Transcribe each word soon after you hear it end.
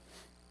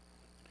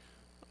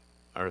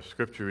Our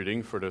scripture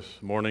reading for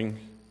this morning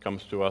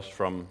comes to us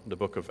from the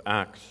book of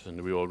Acts,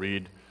 and we will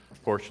read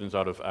portions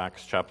out of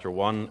Acts chapter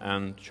 1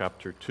 and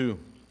chapter 2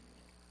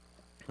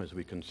 as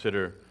we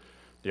consider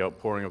the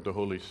outpouring of the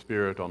Holy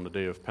Spirit on the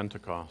day of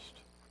Pentecost.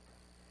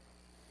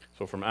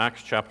 So from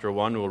Acts chapter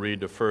 1, we'll read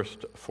the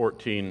first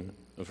 14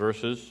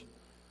 verses,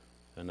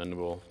 and then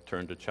we'll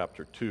turn to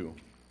chapter 2.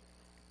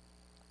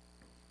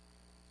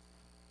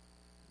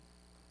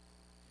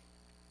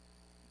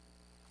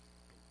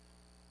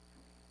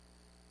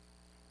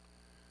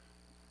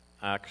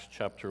 Acts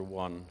chapter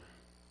 1,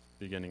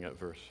 beginning at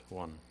verse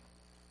 1.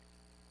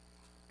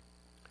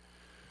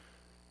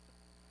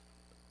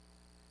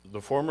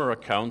 The former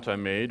account I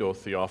made, O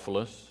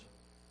Theophilus,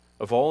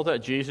 of all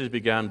that Jesus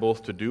began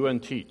both to do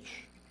and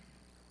teach,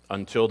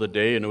 until the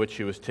day in which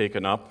he was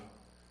taken up,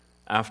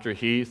 after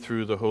he,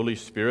 through the Holy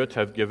Spirit,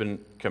 had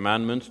given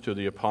commandments to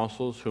the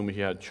apostles whom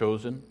he had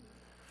chosen,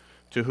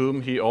 to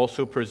whom he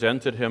also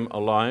presented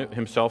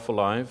himself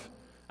alive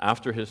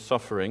after his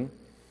suffering,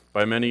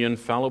 by many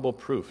infallible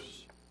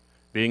proofs,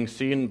 being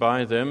seen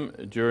by them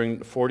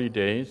during 40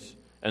 days,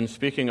 and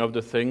speaking of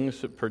the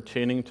things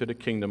pertaining to the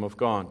kingdom of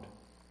God.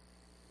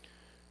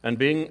 And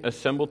being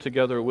assembled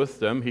together with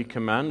them, he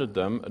commanded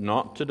them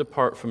not to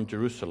depart from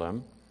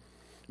Jerusalem,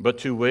 but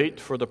to wait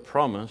for the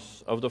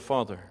promise of the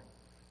Father,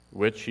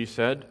 which, he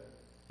said,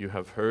 you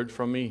have heard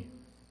from me.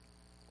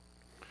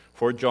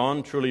 For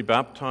John truly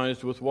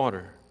baptized with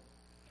water,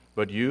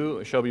 but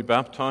you shall be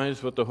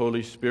baptized with the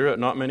Holy Spirit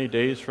not many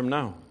days from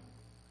now.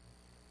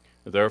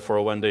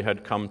 Therefore, when they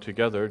had come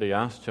together, they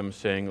asked him,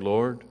 saying,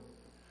 Lord,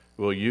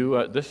 will you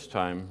at this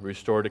time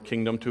restore the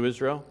kingdom to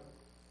Israel?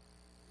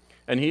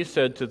 And he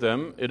said to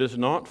them, It is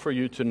not for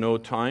you to know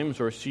times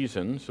or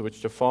seasons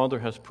which the Father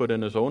has put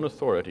in his own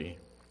authority,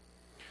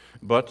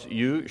 but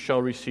you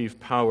shall receive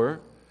power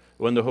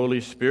when the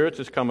Holy Spirit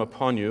is come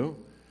upon you,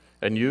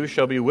 and you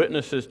shall be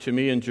witnesses to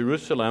me in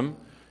Jerusalem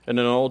and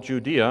in all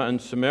Judea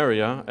and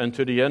Samaria and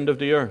to the end of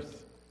the earth.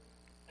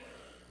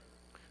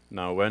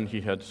 Now when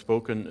he had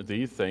spoken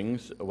these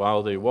things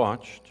while they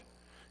watched,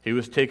 he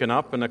was taken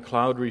up, and a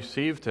cloud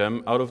received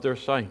him out of their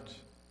sight.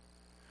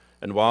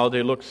 And while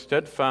they looked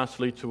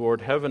steadfastly toward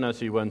heaven as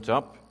he went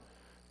up,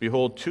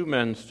 behold, two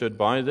men stood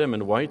by them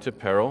in white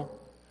apparel,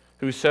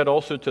 who said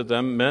also to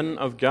them, Men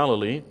of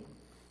Galilee,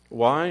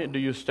 why do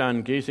you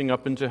stand gazing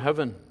up into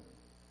heaven?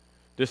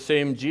 This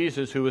same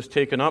Jesus who was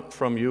taken up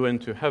from you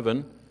into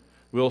heaven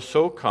will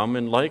so come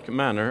in like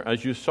manner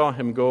as you saw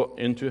him go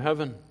into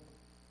heaven.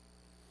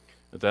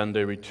 Then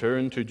they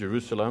returned to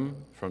Jerusalem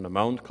from the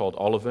mount called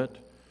Olivet,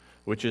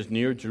 which is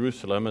near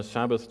Jerusalem, a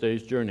Sabbath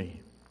day's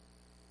journey.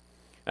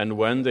 And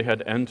when they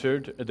had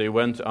entered, they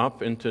went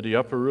up into the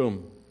upper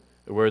room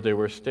where they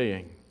were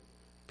staying.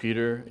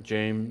 Peter,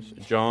 James,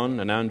 John,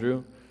 and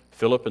Andrew,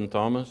 Philip and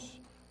Thomas,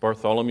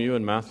 Bartholomew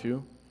and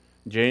Matthew,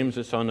 James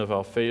the son of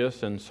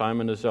Alphaeus, and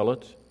Simon the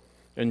Zealot,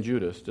 and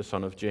Judas the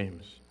son of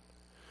James.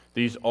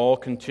 These all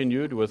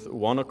continued with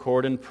one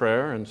accord in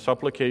prayer and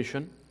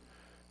supplication,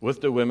 with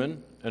the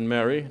women and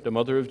Mary, the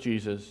mother of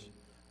Jesus,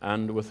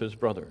 and with his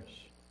brothers.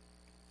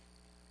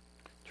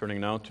 Turning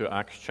now to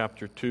Acts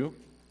chapter 2.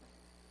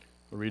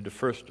 We'll read the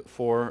first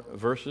 4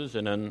 verses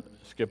and then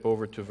skip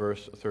over to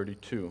verse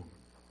 32.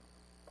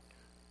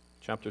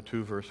 Chapter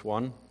 2, verse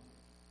 1.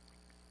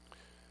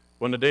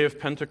 When the day of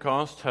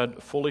Pentecost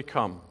had fully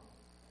come,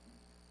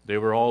 they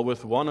were all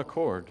with one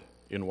accord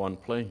in one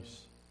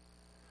place.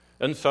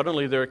 And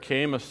suddenly there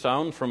came a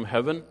sound from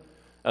heaven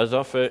as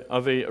of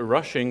a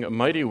rushing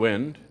mighty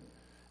wind,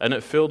 and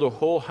it filled the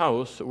whole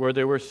house where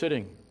they were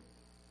sitting.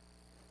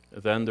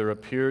 Then there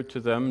appeared to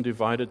them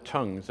divided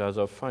tongues as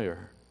of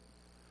fire,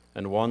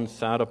 and one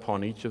sat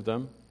upon each of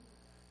them.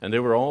 And they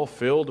were all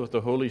filled with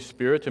the Holy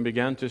Spirit and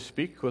began to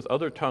speak with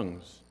other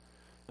tongues,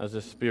 as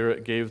the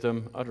Spirit gave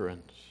them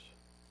utterance.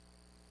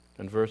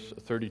 And verse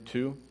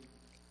 32,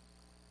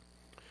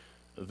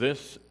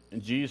 this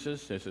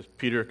Jesus, this is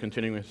Peter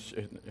continuing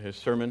his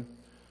sermon,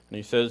 and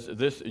he says,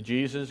 This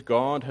Jesus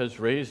God has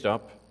raised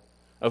up,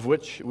 of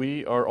which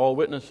we are all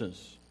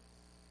witnesses.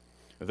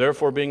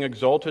 Therefore, being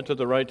exalted to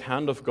the right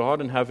hand of God,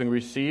 and having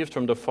received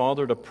from the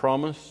Father the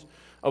promise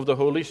of the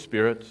Holy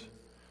Spirit,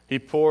 he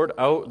poured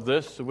out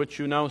this which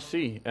you now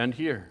see and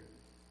hear.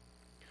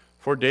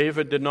 For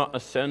David did not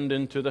ascend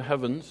into the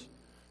heavens,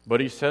 but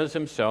he says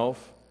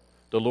himself,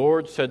 The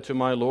Lord said to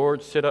my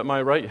Lord, Sit at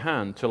my right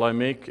hand till I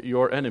make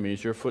your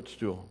enemies your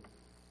footstool.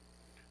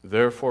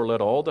 Therefore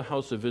let all the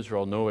house of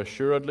Israel know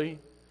assuredly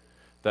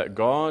that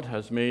God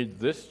has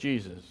made this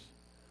Jesus,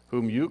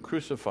 whom you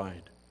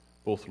crucified,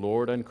 both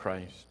Lord and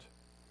Christ.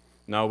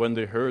 Now when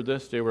they heard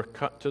this, they were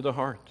cut to the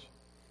heart,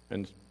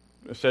 and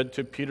said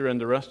to Peter and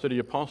the rest of the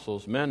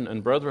apostles, Men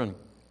and brethren,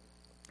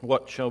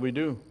 what shall we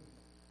do?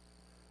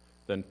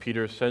 Then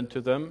Peter said to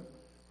them,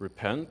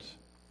 Repent,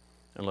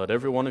 and let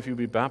every one of you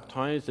be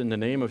baptized in the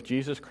name of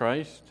Jesus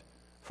Christ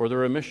for the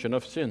remission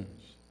of sins,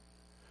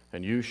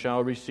 and you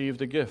shall receive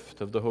the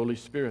gift of the Holy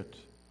Spirit.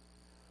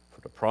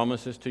 For the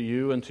promise is to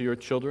you and to your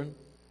children,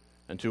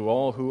 and to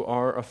all who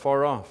are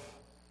afar off,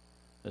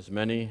 as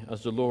many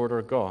as the Lord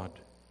our God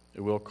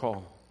will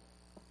call.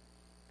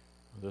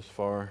 Thus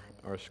far,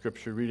 our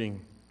scripture reading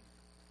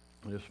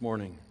this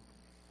morning.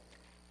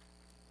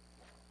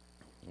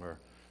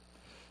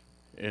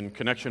 In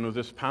connection with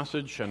this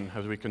passage, and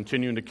as we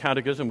continue into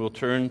Catechism, we'll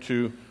turn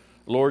to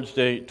Lord's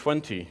Day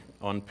 20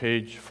 on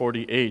page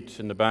 48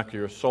 in the back of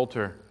your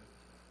Psalter.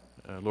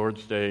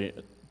 Lord's Day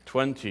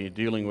 20,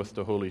 dealing with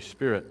the Holy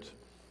Spirit.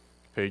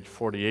 Page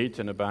 48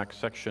 in the back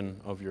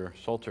section of your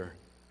Psalter.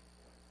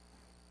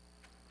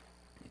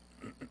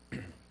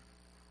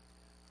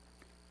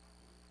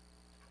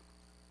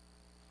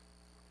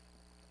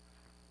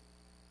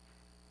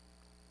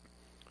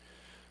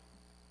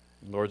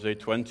 Lord's Day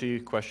 20,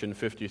 question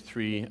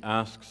 53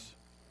 asks,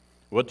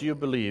 "What do you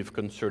believe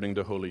concerning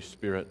the Holy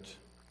Spirit?"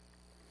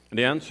 And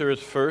the answer is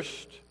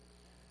first,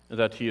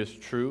 that he is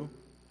true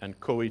and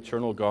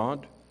co-eternal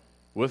God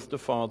with the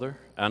Father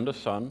and the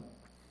Son.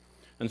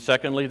 And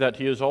secondly, that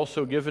he has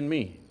also given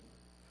me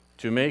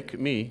to make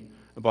me,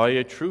 by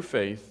a true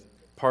faith,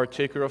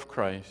 partaker of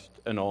Christ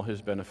and all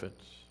his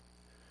benefits,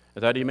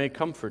 that he may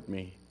comfort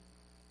me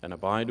and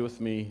abide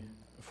with me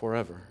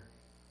forever.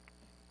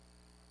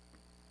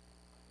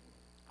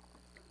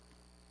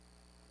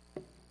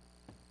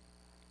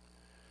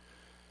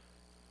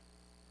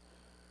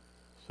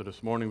 So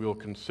this morning we will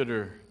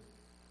consider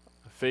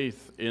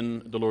faith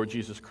in the Lord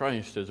Jesus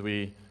Christ as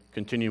we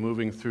continue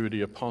moving through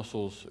the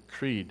Apostles'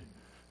 Creed.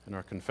 In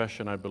our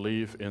confession, I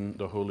believe in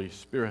the Holy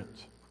Spirit.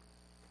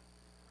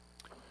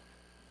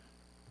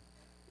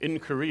 In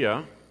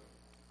Korea,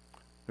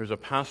 there's a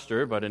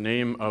pastor by the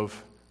name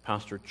of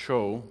Pastor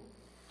Cho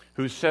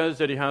who says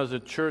that he has a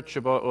church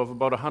of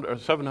about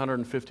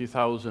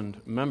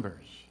 750,000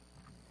 members.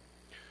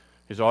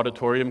 His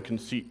auditorium can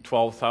seat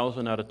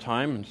 12,000 at a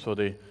time, and so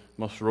they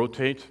must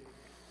rotate.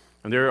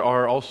 And there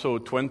are also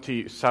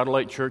 20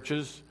 satellite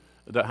churches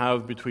that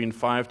have between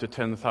 5,000 to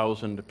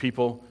 10,000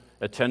 people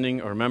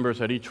attending or members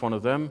at each one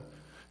of them.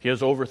 He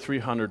has over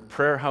 300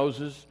 prayer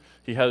houses.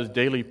 He has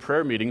daily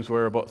prayer meetings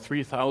where about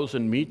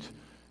 3,000 meet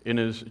in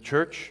his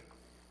church.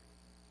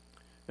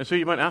 And so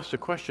you might ask the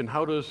question,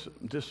 how does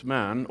this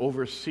man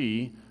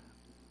oversee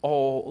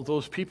all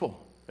those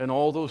people and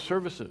all those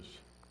services?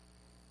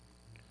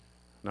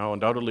 Now,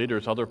 undoubtedly,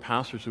 there's other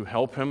pastors who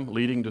help him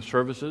leading the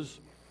services.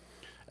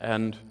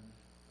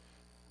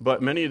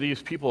 But many of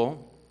these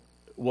people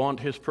want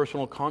his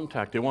personal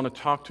contact. They want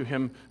to talk to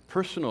him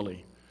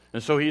personally.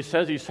 And so he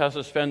says he has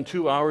to spend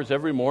 2 hours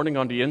every morning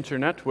on the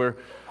internet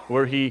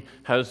where he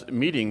has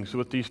meetings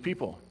with these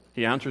people.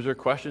 He answers their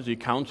questions, he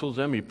counsels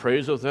them, he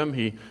prays with them,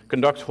 he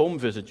conducts home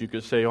visits, you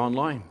could say,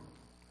 online.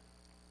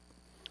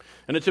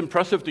 And it's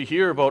impressive to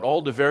hear about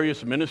all the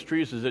various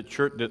ministries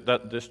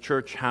that this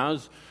church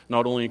has,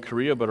 not only in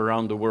Korea but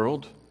around the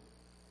world.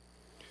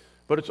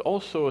 But it's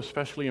also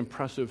especially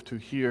impressive to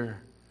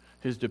hear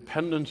his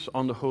dependence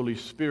on the Holy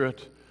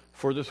Spirit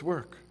for this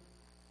work.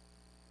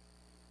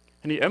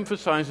 And he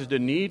emphasizes the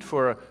need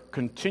for a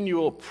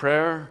continual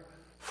prayer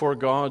for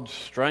God's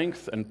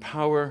strength and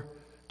power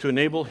to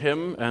enable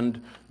him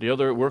and the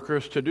other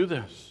workers to do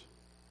this.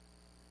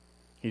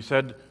 He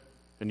said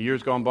in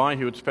years gone by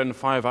he would spend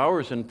 5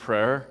 hours in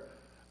prayer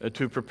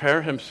to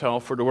prepare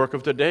himself for the work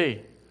of the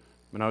day.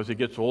 And as he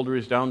gets older,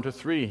 he's down to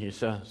 3, he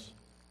says.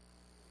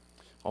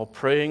 All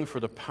praying for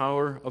the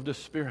power of the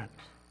Spirit.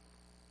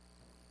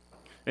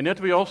 And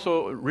yet we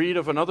also read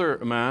of another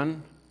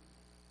man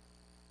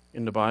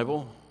in the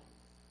Bible,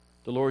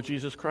 the Lord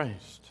Jesus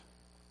Christ.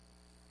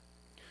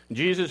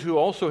 Jesus, who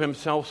also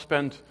himself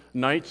spent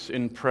nights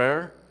in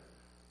prayer.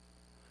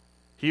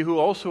 He who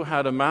also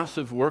had a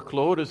massive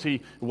workload as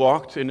he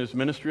walked in his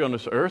ministry on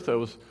this earth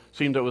that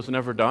seemed that was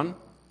never done.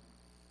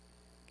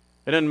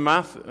 And in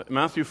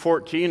Matthew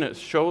 14, it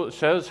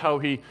says how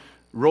he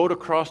rowed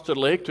across the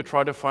lake to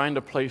try to find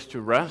a place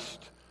to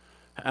rest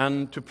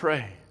and to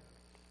pray.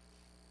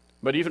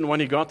 But even when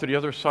he got to the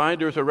other side,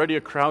 there was already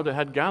a crowd that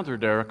had gathered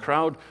there, a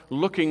crowd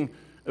looking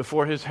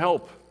for his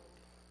help.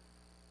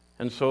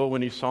 And so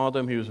when he saw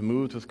them, he was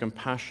moved with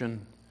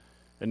compassion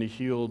and he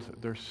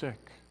healed their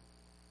sick.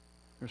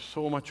 There's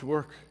so much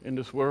work in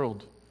this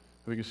world.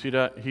 We can see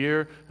that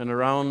here and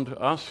around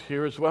us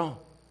here as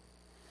well.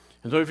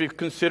 And so if you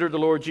consider the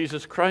Lord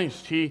Jesus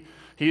Christ, he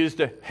is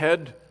the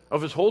head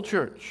of his whole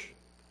church.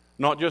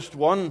 Not just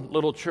one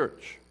little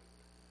church.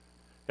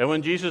 And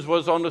when Jesus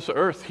was on this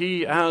earth,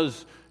 he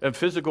as a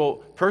physical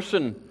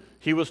person,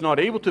 he was not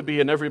able to be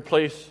in every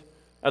place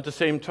at the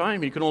same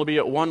time. He could only be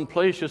at one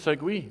place just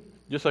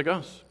like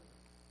us.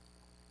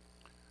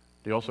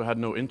 They also had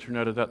no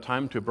internet at that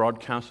time to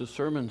broadcast his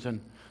sermons,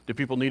 and the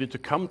people needed to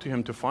come to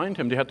him to find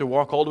him. They had to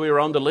walk all the way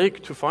around the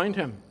lake to find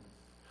him.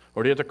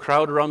 Or they had to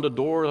crowd around the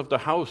door of the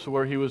house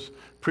where he was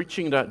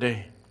preaching that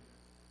day.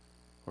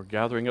 Or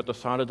gathering at the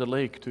side of the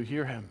lake to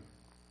hear him.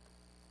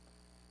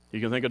 You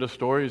can think of the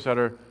stories that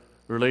are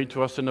relayed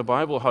to us in the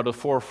Bible, how the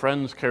 4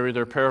 friends carried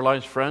their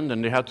paralyzed friend,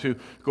 and they had to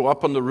go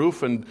up on the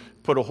roof and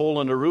put a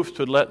hole in the roof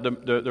to let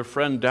their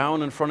friend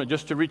down in front of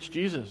just to reach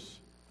Jesus.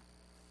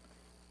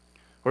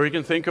 Or you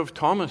can think of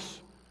Thomas,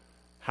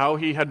 how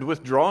he had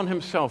withdrawn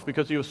himself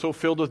because he was so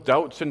filled with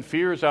doubts and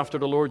fears after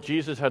the Lord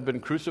Jesus had been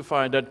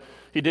crucified that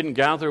he didn't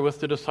gather with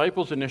the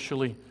disciples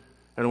initially.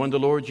 And when the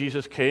Lord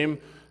Jesus came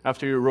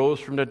after he rose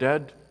from the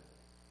dead,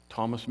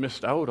 Thomas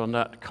missed out on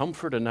that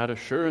comfort and that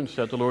assurance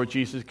that the Lord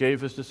Jesus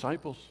gave his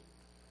disciples.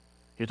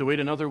 He had to wait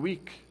another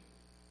week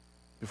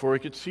before he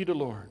could see the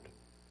Lord,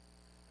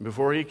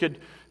 before he could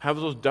have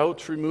those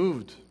doubts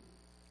removed.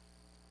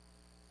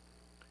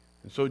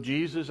 And so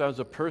Jesus, as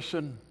a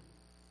person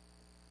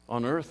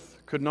on earth,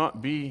 could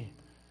not be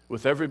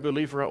with every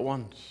believer at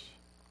once.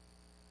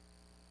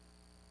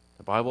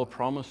 The Bible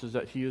promises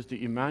that he is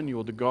the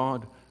Emmanuel, the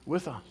God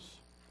with us,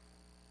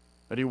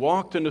 that he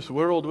walked in this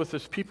world with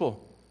his people.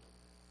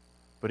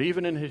 But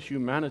even in his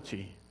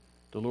humanity,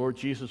 the Lord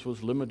Jesus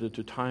was limited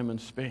to time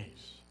and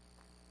space.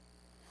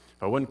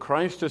 But when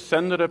Christ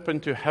ascended up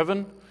into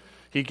heaven,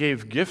 he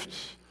gave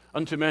gifts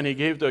unto men. He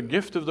gave the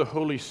gift of the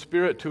Holy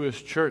Spirit to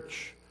his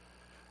church.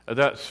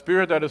 That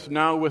Spirit that is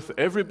now with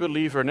every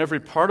believer in every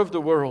part of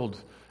the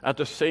world at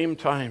the same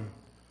time.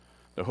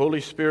 The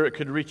Holy Spirit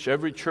could reach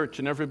every church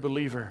and every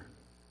believer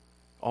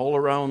all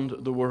around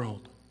the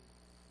world.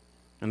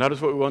 And that is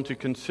what we want to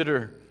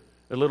consider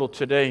a little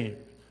today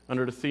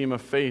under the theme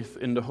of faith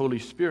in the Holy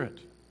Spirit.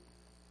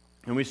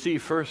 And we see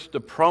first the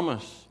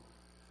promise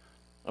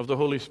of the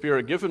Holy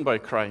Spirit given by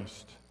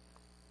Christ.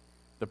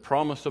 The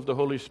promise of the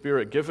Holy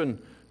Spirit given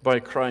by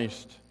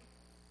Christ.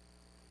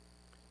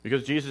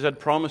 Because Jesus had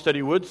promised that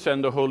he would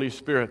send the Holy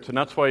Spirit. And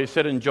that's why he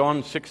said in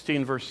John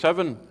 16, verse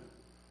 7,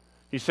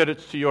 he said,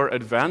 "It's to your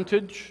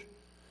advantage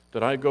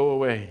that I go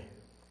away.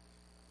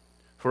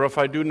 For if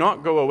I do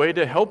not go away,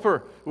 the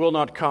Helper will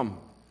not come.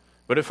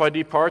 But if I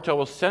depart, I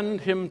will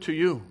send him to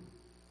you."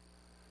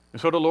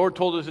 And so the Lord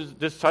told his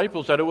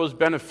disciples that it was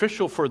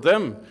beneficial for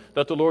them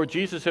that the Lord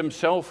Jesus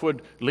himself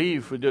would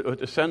leave, would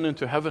ascend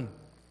into heaven.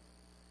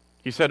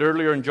 He said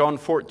earlier in John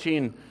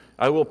 14,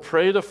 "I will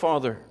pray the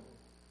Father,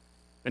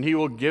 and he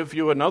will give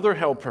you another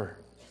helper,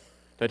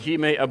 that he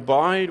may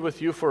abide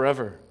with you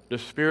forever, the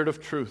Spirit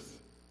of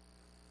truth,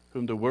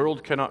 whom the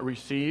world cannot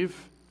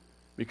receive,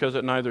 because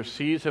it neither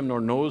sees him nor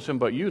knows him,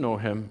 but you know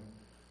him,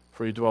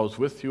 for he dwells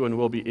with you and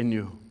will be in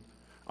you.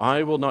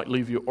 I will not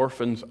leave you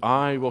orphans,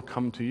 I will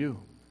come to you."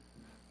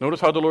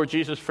 Notice how the Lord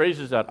Jesus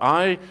phrases that.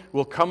 I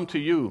will come to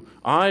you.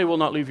 I will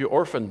not leave you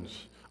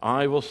orphans.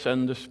 I will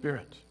send the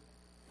Spirit.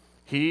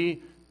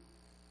 He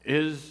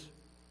is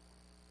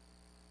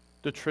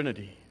the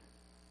Trinity.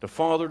 The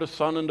Father, the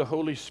Son, and the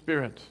Holy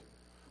Spirit.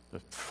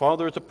 The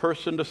Father is a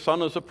person, the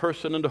Son is a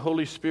person, and the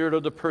Holy Spirit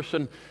is a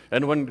person.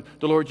 And when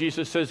the Lord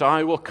Jesus says,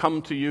 "I will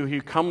come to you,"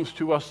 he comes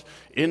to us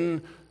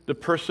in the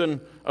person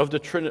of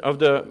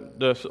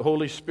the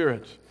Holy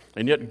Spirit.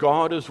 And yet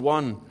God is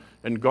one,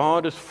 and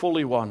God is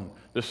fully one.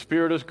 The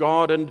Spirit is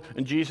God, and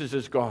Jesus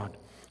is God.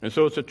 And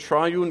so it's a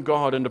triune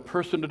God and the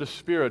person of the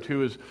Spirit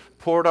who is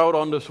poured out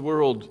on this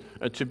world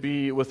to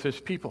be with his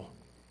people.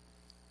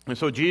 And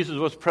so Jesus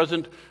was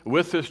present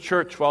with his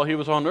church while he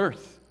was on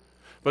earth.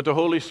 But the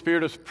Holy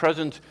Spirit is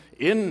present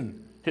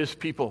in his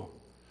people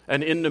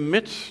and in the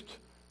midst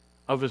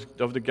of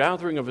the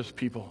gathering of his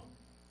people.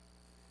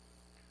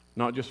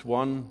 Not just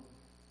one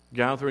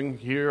gathering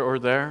here or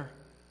there,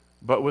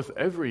 but with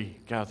every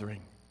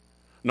gathering.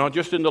 Not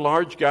just in the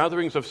large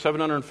gatherings of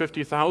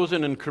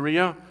 750,000 in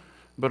Korea,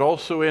 but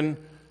also in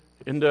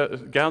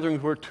the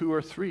gatherings where 2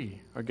 or 3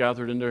 are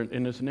gathered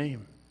in his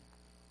name.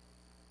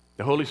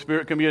 The Holy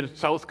Spirit can be in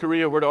South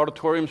Korea where the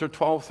auditoriums are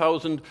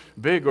 12,000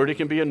 big, or they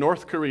can be in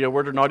North Korea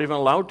where they're not even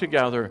allowed to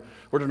gather,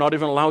 where they're not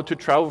even allowed to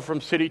travel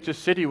from city to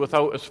city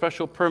without a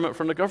special permit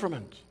from the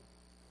government,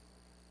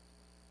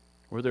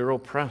 where they're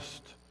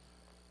oppressed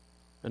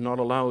and not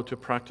allowed to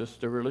practice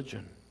their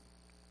religion.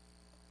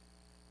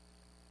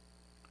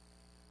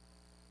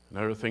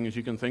 Another thing is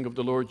you can think of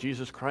the Lord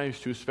Jesus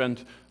Christ, who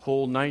spent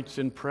whole nights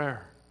in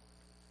prayer.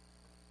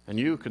 And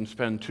you can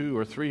spend 2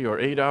 or 3 or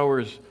 8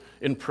 hours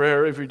in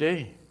prayer every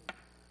day.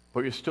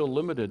 But you're still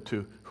limited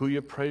to who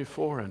you pray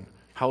for and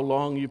how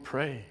long you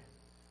pray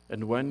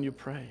and when you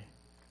pray.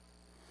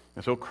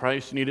 And so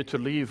Christ needed to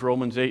leave.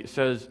 Romans 8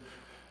 says,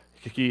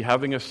 he,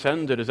 having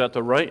ascended, is at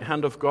the right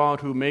hand of God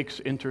who makes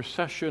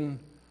intercession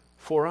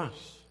for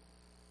us.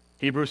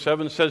 Hebrews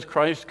 7 says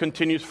Christ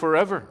continues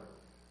forever.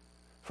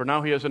 For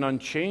now he has an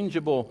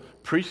unchangeable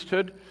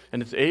priesthood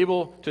and is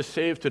able to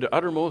save to the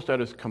uttermost,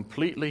 that is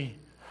completely,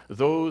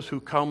 those who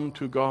come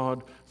to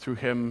God through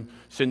him,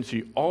 since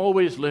he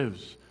always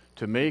lives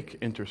to make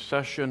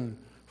intercession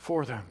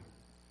for them.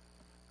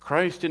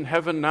 Christ in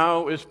heaven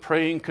now is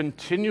praying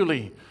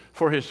continually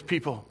for his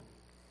people.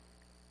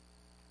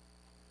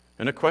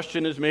 And the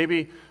question is,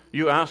 maybe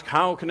you ask,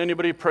 how can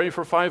anybody pray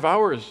for 5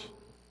 hours?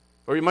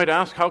 Or you might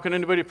ask, how can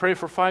anybody pray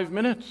for 5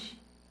 minutes?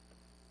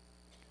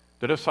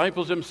 The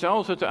disciples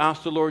themselves had to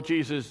ask the Lord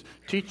Jesus,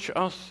 teach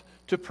us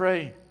to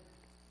pray.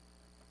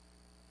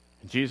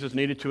 And Jesus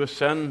needed to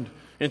ascend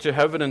into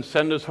heaven and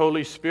send his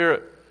Holy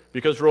Spirit,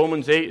 because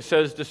Romans 8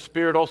 says the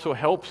Spirit also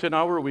helps in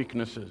our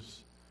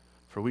weaknesses,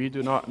 for we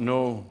do not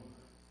know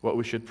what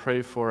we should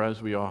pray for as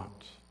we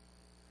ought.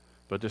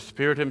 But the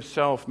Spirit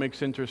himself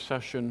makes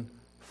intercession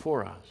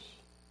for us,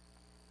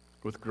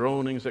 with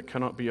groanings that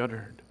cannot be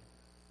uttered.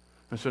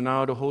 And so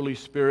now the Holy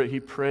Spirit, He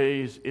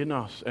prays in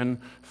us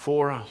and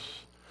for us,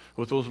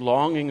 with those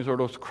longings or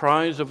those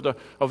cries of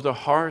the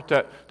heart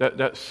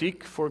that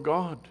seek for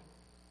God.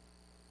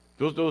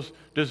 Those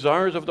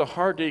desires of the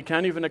heart that you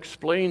can't even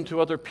explain to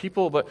other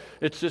people, but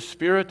it's the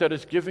Spirit that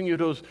is giving you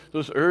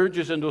those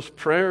urges and those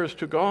prayers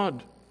to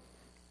God.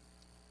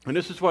 And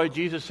this is why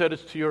Jesus said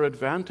it's to your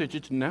advantage.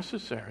 It's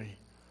necessary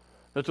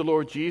that the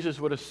Lord Jesus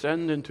would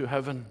ascend into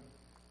heaven.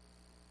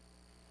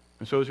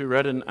 And so as we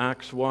read in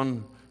Acts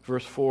 1,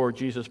 verse 4,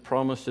 Jesus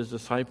promised His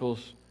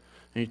disciples,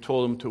 and He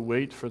told them to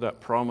wait for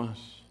that promise,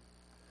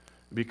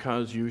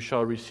 because you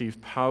shall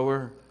receive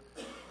power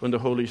when the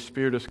Holy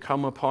Spirit has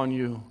come upon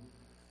you,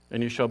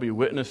 and you shall be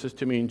witnesses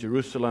to me in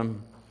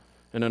Jerusalem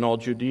and in all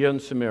Judea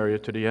and Samaria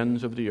to the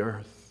ends of the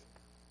earth.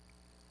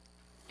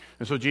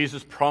 And so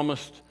Jesus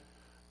promised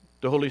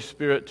the Holy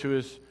Spirit to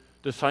His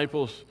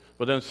disciples.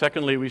 But then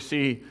secondly, we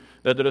see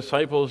that the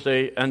disciples,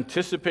 they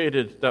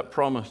anticipated that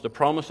promise. The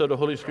promise of the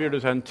Holy Spirit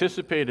is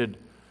anticipated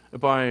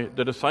by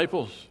the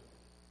disciples.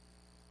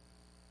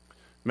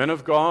 Men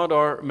of God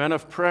are men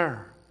of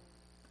prayer.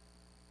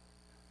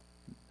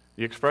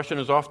 The expression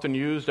is often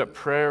used that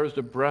prayer is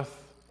the breath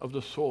of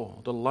the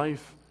soul, the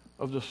life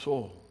of the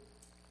soul.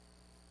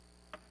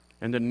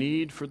 And the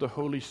need for the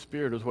Holy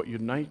Spirit is what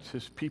unites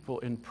His people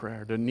in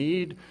prayer. The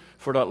need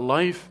for that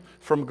life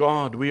from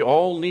God. We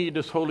all need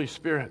this Holy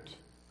Spirit.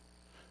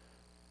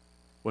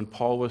 When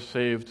Paul was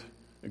saved,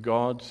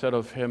 God said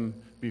of him,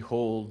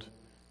 "Behold,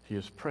 he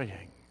is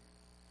praying."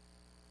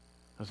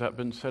 Has that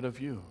been said of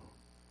you?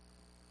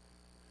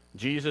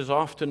 Jesus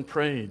often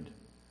prayed,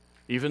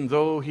 even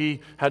though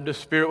He had the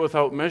Spirit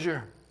without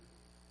measure.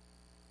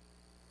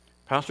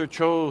 Pastor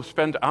Cho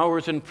spent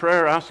hours in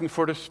prayer asking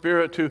for the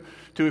Spirit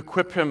to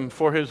equip him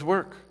for his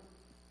work.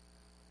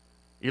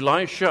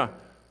 Elisha,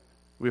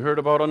 we heard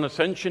about on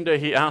Ascension Day,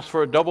 he asked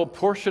for a double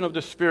portion of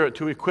the Spirit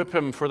to equip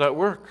him for that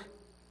work.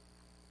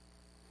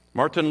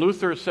 Martin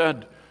Luther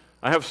said,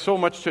 "I have so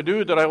much to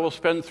do that I will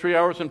spend 3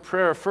 hours in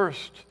prayer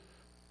first."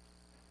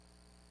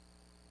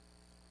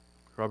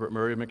 Robert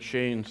Murray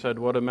McShane said,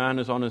 "What a man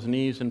is on his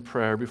knees in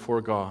prayer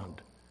before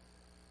God,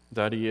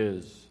 that he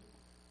is,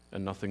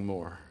 and nothing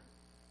more."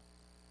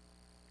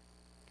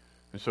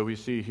 And so we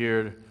see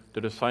here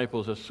the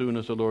disciples, as soon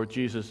as the Lord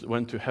Jesus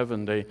went to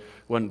heaven, they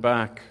went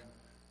back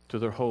to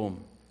their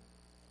home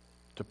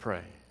to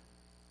pray.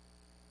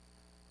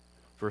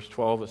 Verse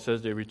 12, it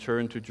says they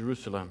returned to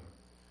Jerusalem.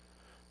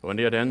 When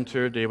they had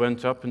entered, they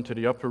went up into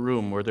the upper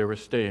room where they were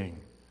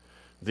staying.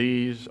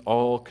 These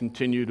all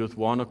continued with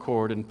one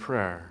accord in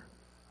prayer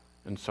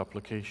and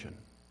supplication.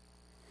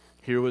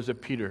 Here was a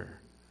Peter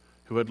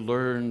who had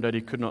learned that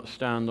he could not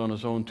stand on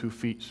his own 2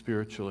 feet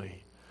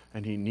spiritually,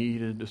 and he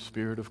needed the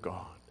Spirit of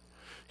God.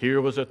 Here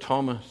was a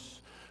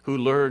Thomas who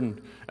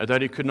learned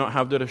that he could not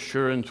have that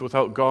assurance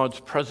without God's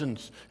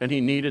presence, and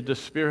he needed the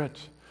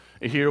Spirit.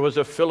 Here was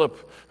a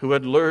Philip who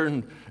had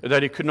learned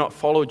that he could not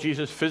follow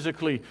Jesus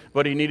physically,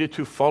 but he needed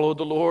to follow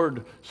the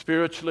Lord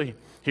spiritually.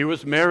 Here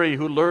was Mary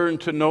who learned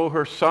to know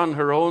her son,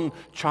 her own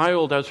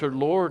child, as her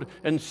Lord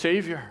and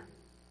Savior.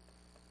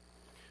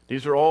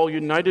 These are all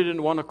united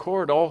in one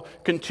accord, all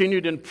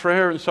continued in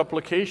prayer and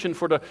supplication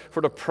for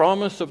the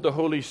promise of the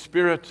Holy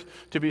Spirit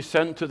to be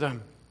sent to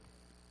them.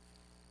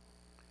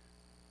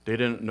 They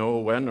didn't know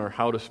when or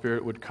how the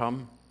Spirit would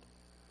come,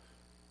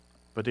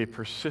 but they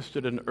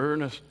persisted in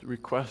earnest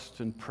requests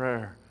and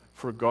prayer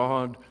for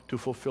God to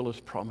fulfill His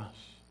promise.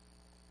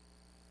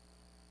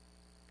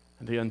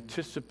 And they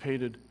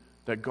anticipated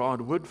that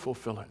God would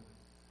fulfill it.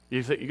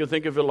 You can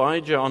think of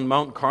Elijah on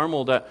Mount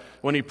Carmel, that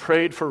when he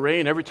prayed for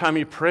rain, every time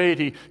he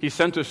prayed, he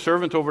sent a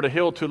servant over the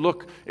hill to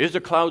look, is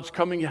the clouds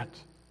coming yet?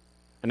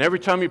 And every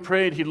time he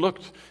prayed,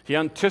 he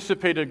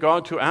anticipated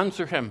God to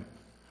answer him.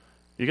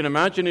 You can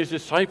imagine his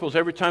disciples,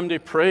 every time they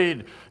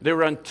prayed, they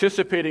were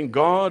anticipating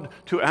God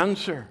to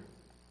answer.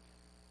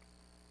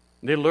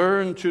 They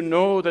learned to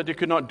know that they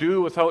could not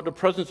do without the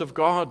presence of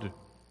God.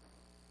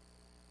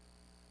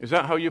 Is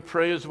that how you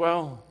pray as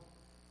well?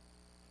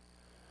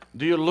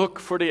 Do you look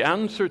for the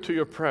answer to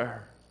your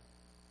prayer?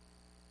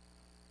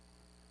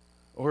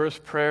 Or is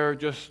prayer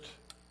just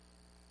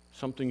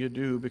something you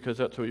do because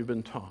that's what you've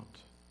been taught?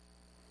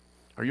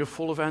 Are you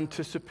full of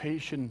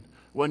anticipation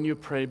when you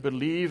pray,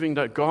 believing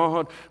that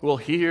God will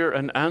hear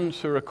and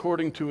answer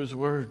according to His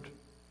word?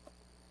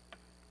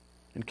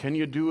 And can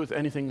you do with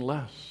anything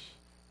less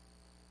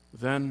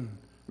than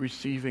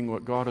receiving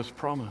what God has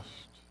promised?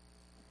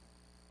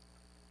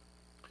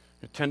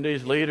 10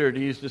 days later,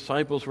 these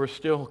disciples were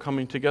still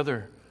coming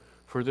together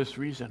for this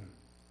reason.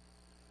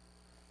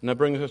 And that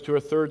brings us to our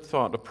third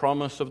thought, the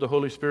promise of the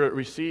Holy Spirit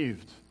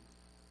received.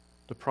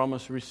 The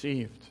promise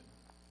received.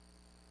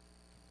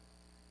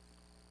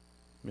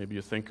 Maybe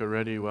you think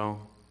already,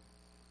 well,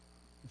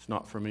 it's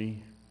not for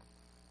me.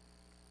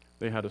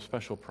 They had a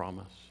special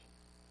promise.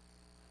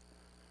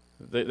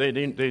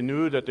 They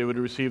knew that they would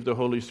receive the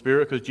Holy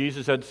Spirit because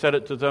Jesus had said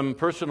it to them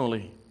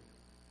personally.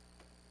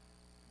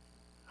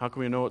 How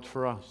can we know it's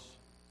for us?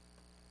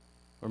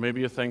 Or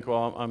maybe you think,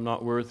 well, I'm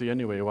not worthy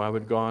anyway. Why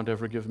would God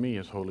ever give me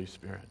His Holy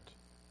Spirit?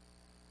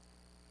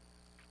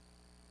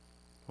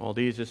 All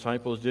these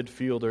disciples did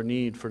feel their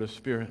need for the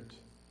Spirit.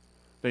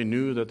 They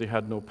knew that they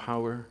had no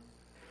power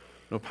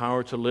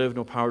to live,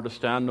 no power to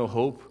stand, no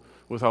hope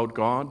without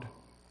God.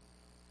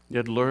 They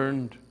had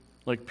learned,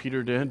 like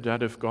Peter did,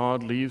 that if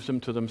God leaves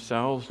them to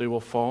themselves, they will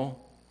fall.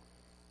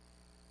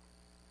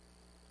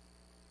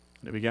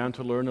 They began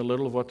to learn a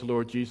little of what the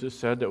Lord Jesus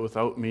said, that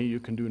without me you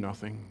can do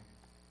nothing.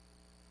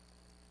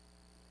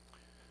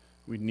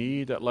 We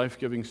need that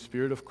life-giving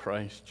Spirit of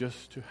Christ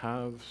just to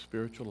have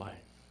spiritual life.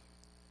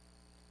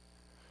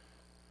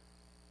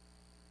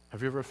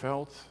 Have you ever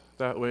felt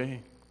that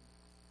way?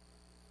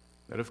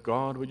 That if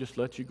God would just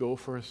let you go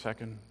for a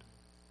second,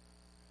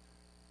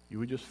 you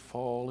would just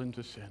fall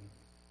into sin.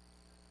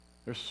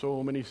 There's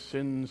so many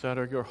sins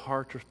that your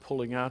heart is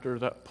pulling at, or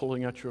that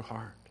pulling at your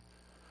heart.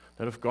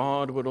 That if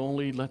God would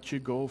only let you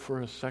go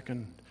for a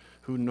second,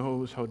 who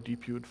knows how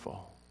deep you would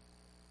fall.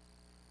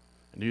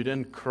 And you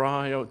then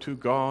cry out to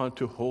God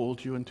to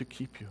hold you and to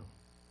keep you.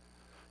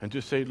 And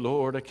to say,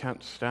 Lord, I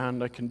can't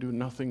stand, I can do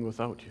nothing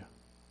without you.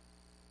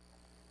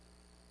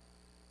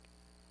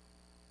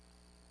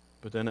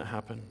 But then it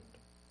happened.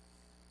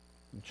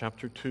 In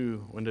chapter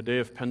 2, when the day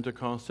of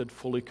Pentecost had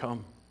fully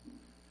come,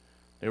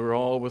 they were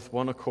all with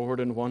one accord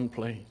in one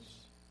place.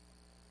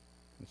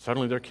 And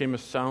suddenly there came a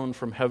sound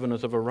from heaven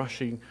as of a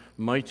rushing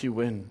mighty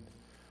wind,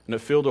 and it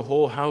filled the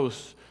whole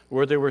house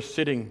where they were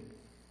sitting.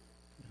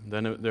 And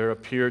then there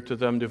appeared to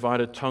them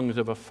divided tongues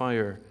of a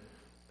fire,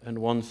 and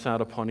one sat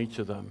upon each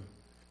of them.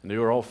 And they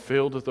were all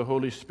filled with the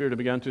Holy Spirit and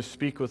began to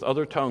speak with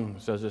other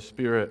tongues as the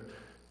Spirit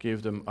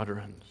gave them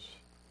utterance.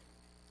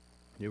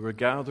 They were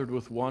gathered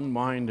with one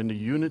mind in the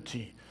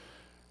unity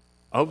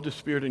of the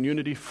Spirit and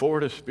unity for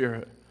the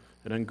Spirit.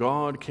 And then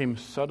God came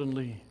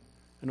suddenly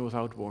and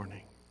without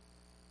warning.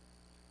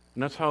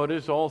 And that's how it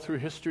is all through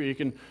history.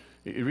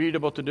 You read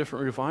about the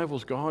different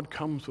revivals. God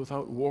comes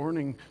without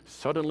warning,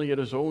 suddenly at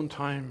His own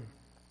time.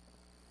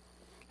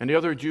 And the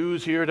other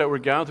Jews here that were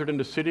gathered in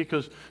the city,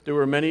 because there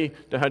were many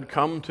that had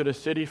come to the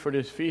city for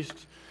this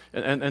feast,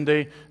 and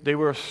they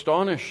were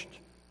astonished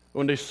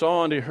when they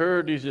saw and they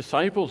heard these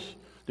disciples.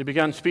 They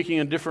began speaking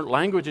in different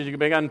languages. They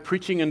began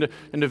preaching in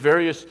the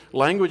various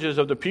languages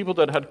of the people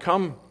that had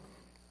come.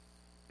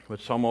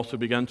 But some also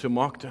began to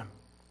mock them.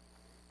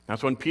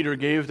 That's when Peter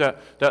gave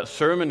that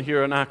sermon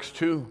here in Acts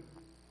 2.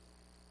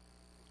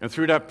 And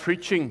through that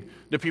preaching,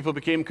 the people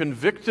became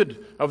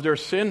convicted of their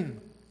sin.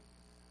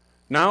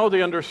 Now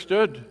they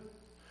understood.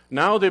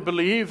 Now they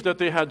believed that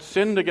they had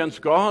sinned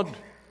against God.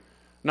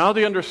 Now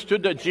they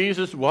understood that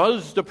Jesus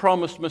was the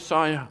promised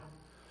Messiah,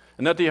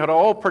 and that they had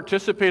all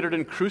participated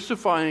in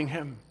crucifying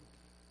Him.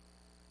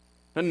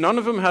 And none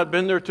of them had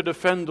been there to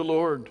defend the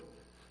Lord,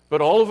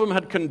 but all of them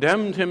had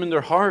condemned Him in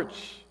their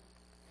hearts,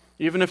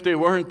 even if they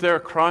weren't there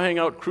crying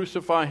out,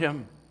 "Crucify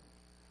Him."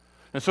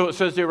 And so it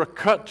says they were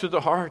cut to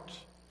the heart.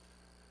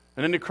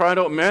 And then they cried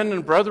out, "Men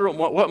and brethren,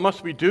 what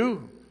must we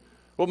do?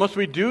 What must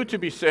we do to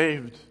be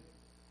saved?"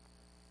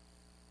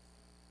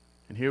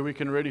 And here we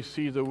can really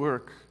see the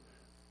work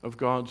of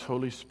God's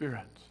Holy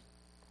Spirit.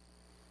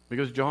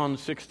 Because John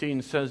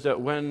 16 says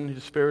that when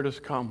His Spirit has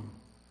come,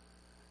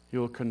 He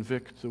will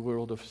convict the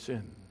world of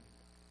sin,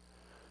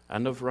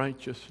 and of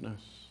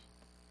righteousness,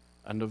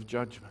 and of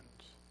judgment.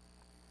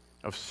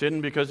 Of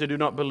sin because they do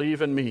not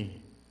believe in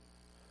me.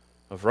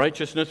 Of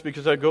righteousness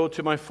because I go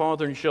to my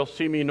Father and you shall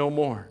see me no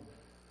more.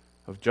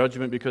 Of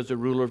judgment because the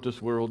ruler of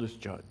this world is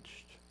judged.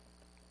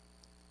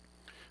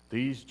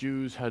 These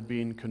Jews had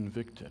been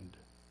convicted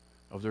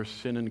of their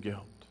sin and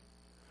guilt.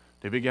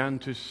 They began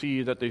to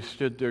see that they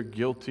stood there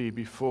guilty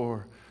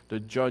before the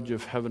judge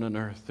of heaven and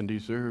earth and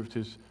deserved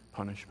his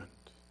punishment.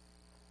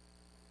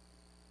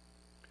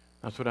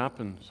 That's what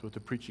happens with the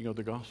preaching of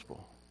the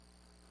gospel.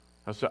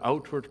 That's the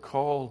outward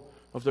call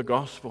of the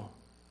gospel.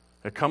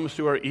 It comes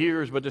to our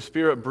ears, but the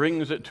Spirit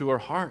brings it to our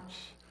hearts.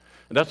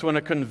 And that's when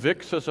it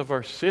convicts us of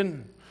our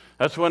sin.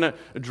 That's when it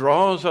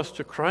draws us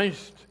to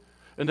Christ.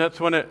 And that's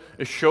when it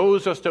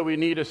shows us that we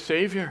need a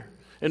Savior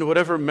in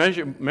whatever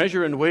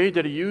measure and way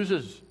that He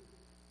uses.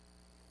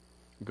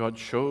 God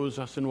shows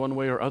us in one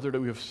way or other that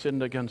we have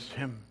sinned against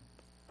Him.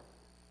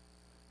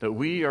 That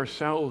we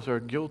ourselves are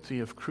guilty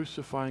of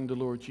crucifying the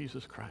Lord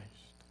Jesus Christ.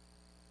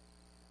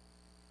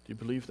 Do you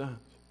believe that?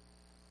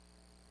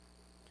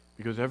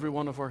 Because every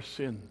one of our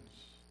sins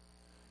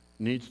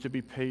needs to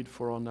be paid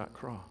for on that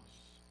cross.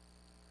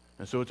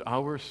 And so it's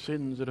our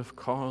sins that have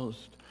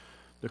caused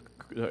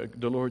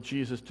the Lord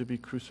Jesus to be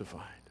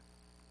crucified.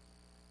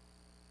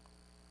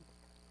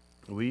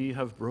 We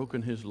have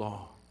broken His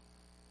law.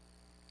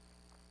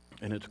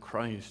 And it's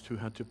Christ who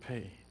had to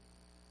pay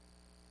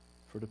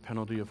for the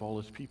penalty of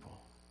all His people.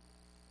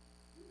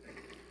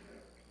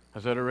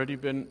 Has that already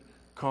been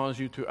caused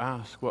you to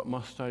ask, what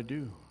must I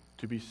do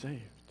to be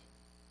saved?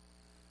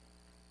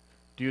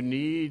 Do you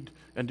need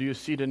and do you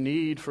see the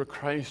need for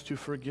Christ to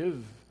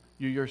forgive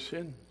you your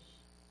sins,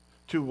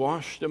 to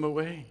wash them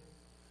away?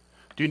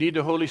 Do you need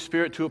the Holy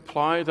Spirit to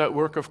apply that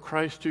work of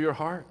Christ to your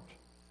heart?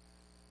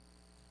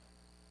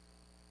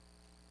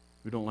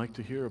 We don't like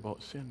to hear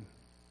about sin.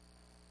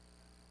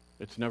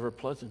 It's never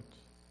pleasant.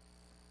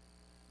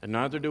 And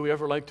neither do we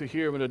ever like to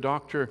hear when a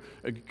doctor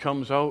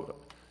comes out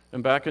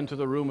and back into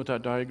the room with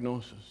that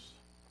diagnosis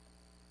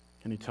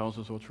and he tells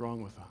us what's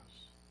wrong with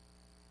us.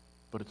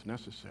 But it's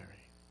necessary.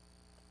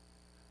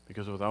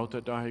 Because without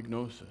that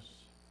diagnosis,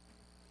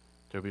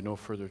 there'll be no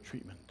further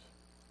treatment.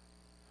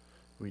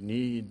 We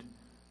need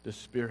the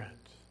Spirit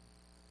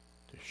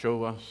to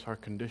show us our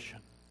condition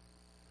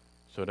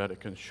so that it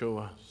can show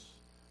us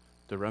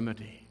the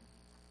remedy.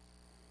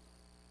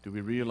 Do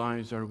we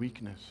realize our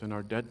weakness and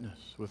our deadness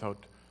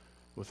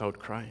without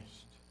Christ?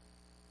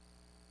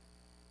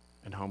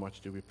 And how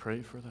much do we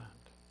pray for that?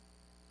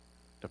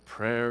 The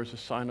prayer is a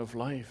sign of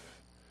life.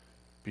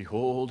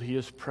 Behold, he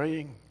is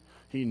praying.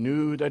 He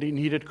knew that he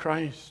needed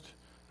Christ.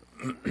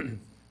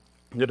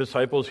 The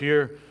disciples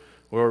here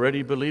were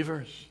already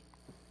believers.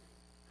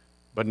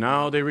 But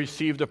now they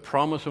received a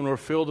promise and were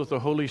filled with the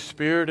Holy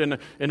Spirit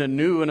in a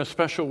new and a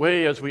special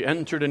way as we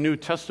entered a New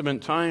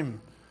Testament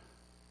time.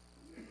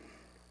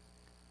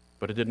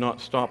 But it did not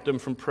stop them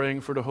from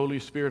praying for the Holy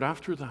Spirit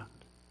after that.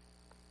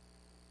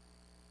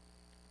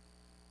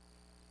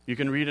 You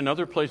can read in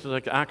other places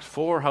like Acts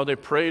 4 how they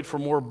prayed for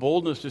more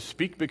boldness to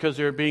speak because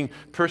they were being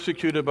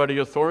persecuted by the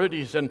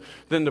authorities. And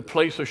then the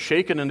place was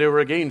shaken and they were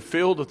again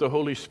filled with the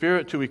Holy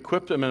Spirit to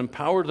equip them and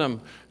empower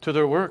them to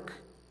their work.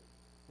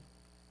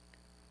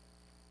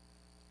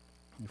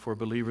 And for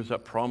believers,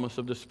 that promise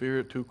of the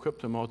Spirit to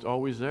equip them, it's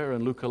always there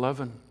in Luke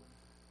 11.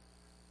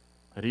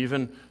 That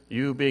even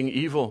you being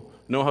evil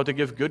know how to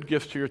give good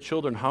gifts to your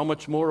children. How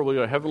much more will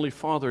your Heavenly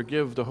Father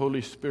give the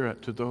Holy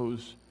Spirit to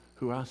those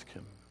who ask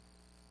Him?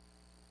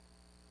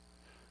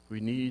 We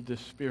need the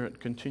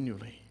Spirit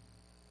continually.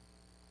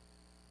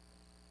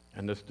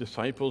 And the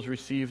disciples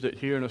received it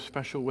here in a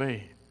special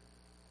way.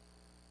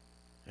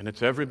 And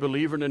it's every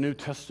believer in the New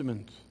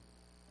Testament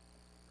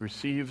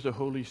receives the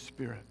Holy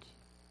Spirit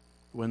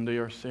when they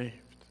are saved.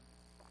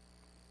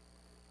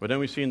 But then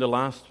we see in the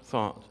last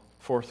thought,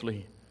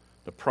 fourthly,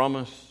 the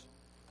promise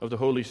of the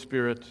Holy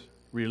Spirit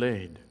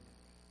relayed.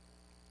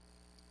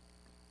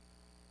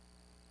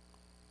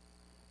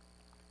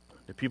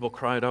 The people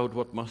cried out,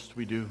 "What must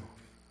we do?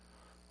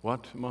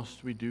 What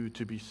must we do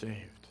to be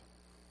saved?"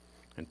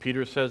 And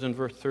Peter says in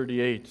verse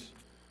 38,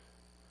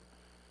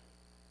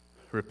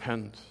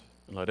 "Repent,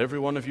 and let every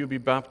one of you be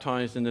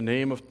baptized in the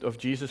name of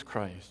Jesus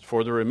Christ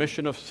for the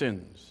remission of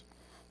sins,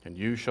 and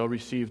you shall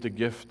receive the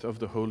gift of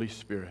the Holy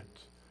Spirit.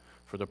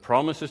 For the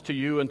promise is to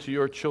you and to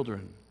your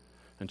children,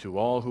 and to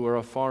all who are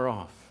afar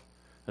off,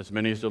 as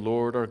many as the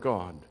Lord our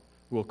God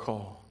will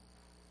call."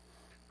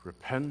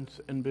 Repent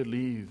and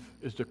believe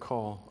is the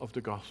call of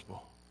the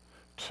gospel.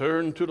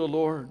 Turn to the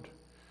Lord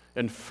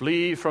and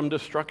flee from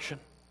destruction.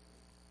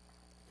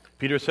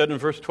 Peter said in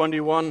verse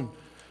 21,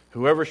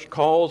 "Whoever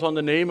calls on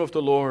the name of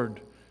the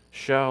Lord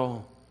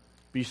shall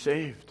be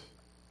saved."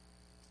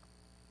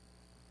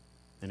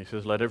 And he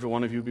says, "Let every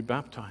one of you be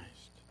baptized."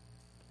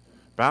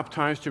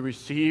 Baptized to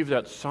receive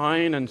that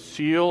sign and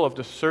seal of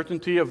the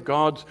certainty of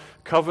God's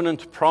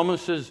covenant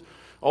promises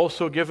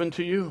also given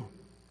to you.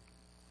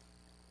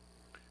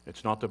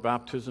 It's not the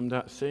baptism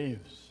that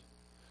saves,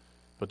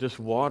 but this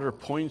water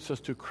points us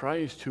to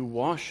Christ who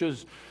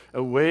washes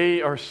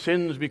away our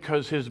sins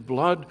because His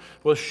blood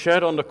was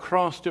shed on the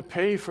cross to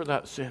pay for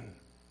that sin.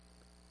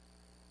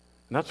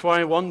 And that's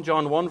why 1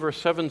 John 1 verse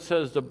 7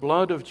 says, "The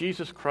blood of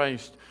Jesus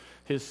Christ,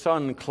 His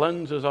Son,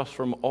 cleanses us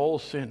from all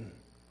sin."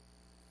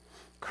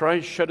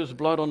 Christ shed His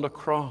blood on the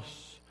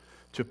cross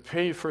to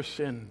pay for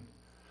sin.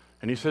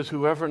 And He says,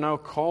 "Whoever now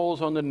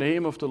calls on the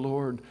name of the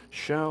Lord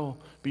shall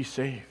be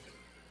saved."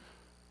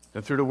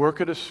 And through the work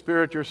of the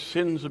Spirit, your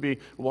sins will be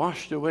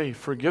washed away,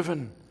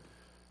 forgiven,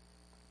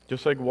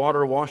 just like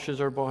water washes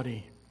our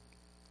body.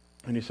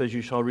 And He says,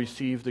 "You shall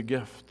receive the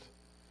gift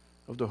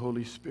of the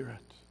Holy Spirit."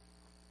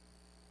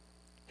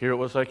 Here it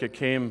was like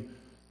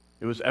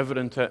it was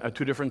evident at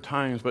two different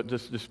times, but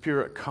the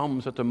Spirit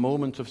comes at the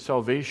moment of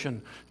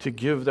salvation to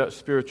give that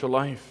spiritual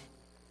life.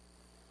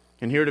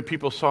 And here the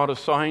people saw the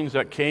signs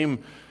that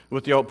came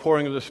with the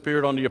outpouring of the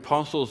Spirit on the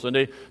apostles, and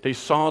they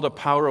saw the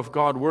power of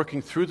God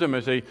working through them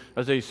as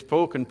they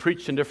spoke and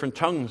preached in different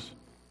tongues.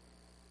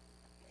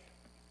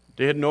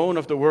 They had known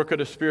of the work of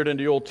the Spirit in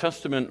the Old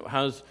Testament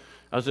as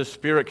the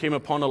Spirit came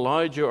upon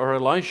Elijah or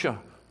Elisha.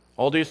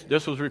 All this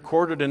was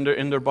recorded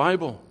in their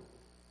Bible.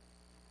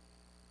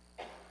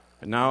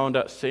 And now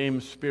that same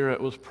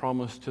Spirit was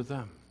promised to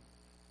them.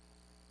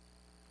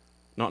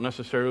 Not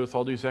necessarily with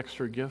all these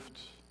extra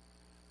gifts,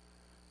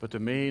 but the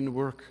main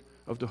work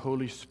of the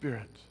Holy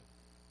Spirit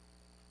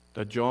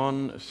that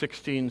John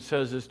 16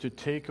 says is to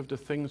take of the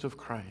things of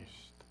Christ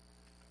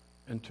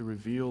and to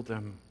reveal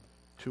them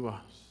to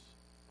us.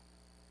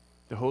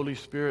 The Holy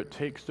Spirit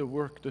takes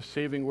the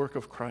saving work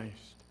of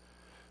Christ,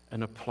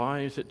 and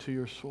applies it to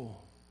your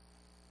soul.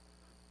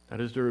 That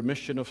is the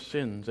remission of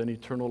sins and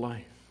eternal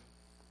life.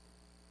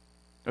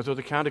 That's what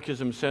the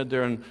Catechism said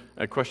there in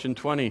question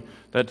 20,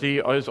 that He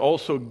is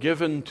also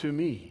given to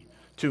me,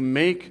 to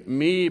make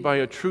me by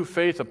a true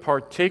faith a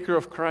partaker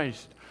of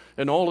Christ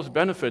and all His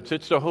benefits.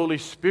 It's the Holy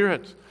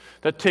Spirit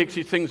that takes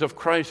these things of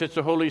Christ. It's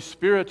the Holy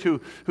Spirit who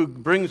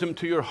brings them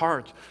to your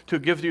heart to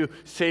give you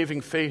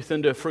saving faith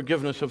and the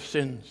forgiveness of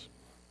sins.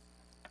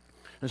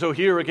 And so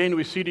here again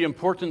we see the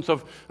importance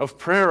of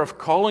prayer, of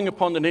calling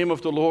upon the name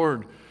of the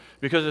Lord,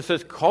 because it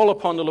says, call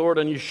upon the Lord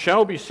and you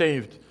shall be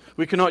saved.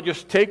 We cannot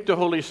just take the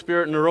Holy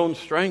Spirit in our own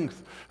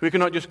strength. We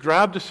cannot just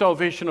grab the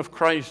salvation of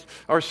Christ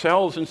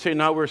ourselves and say,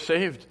 now we're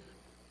saved.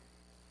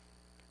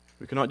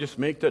 We cannot just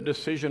make that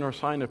decision or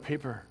sign a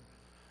paper.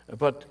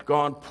 But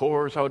God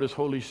pours out His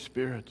Holy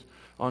Spirit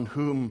on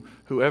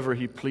whoever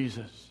He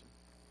pleases.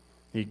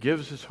 He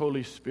gives His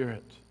Holy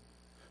Spirit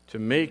to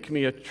make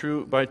me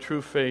by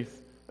true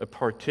faith a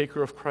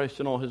partaker of Christ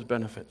and all His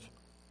benefits.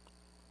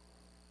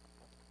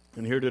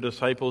 And here the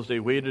disciples, they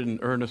waited in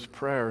earnest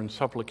prayer and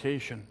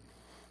supplication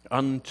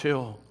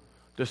until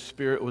the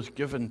Spirit was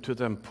given to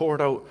them,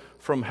 poured out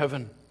from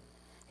heaven.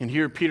 And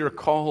here Peter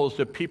calls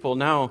the people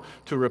now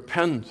to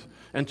repent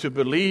and to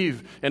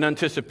believe in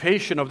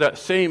anticipation of that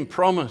same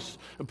promise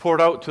poured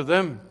out to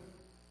them.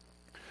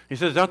 He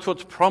says that's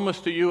what's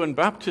promised to you in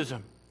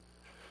baptism.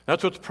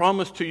 That's what's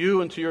promised to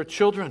you and to your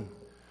children.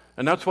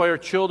 And that's why our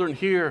children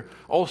here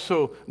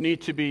also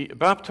need to be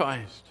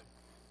baptized.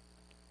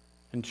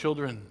 And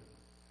children,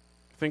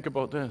 think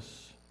about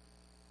this,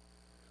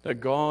 that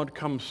God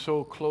comes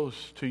so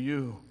close to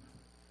you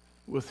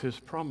with His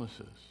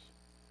promises,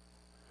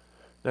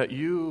 that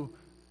you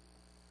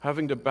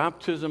having the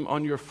baptism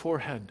on your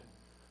forehead,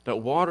 that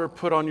water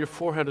put on your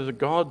forehead is a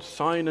God's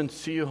sign and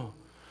seal,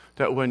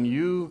 that when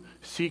you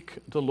seek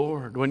the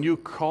Lord, when you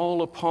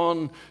call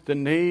upon the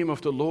name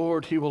of the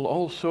Lord, He will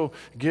also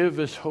give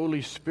His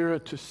Holy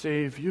Spirit to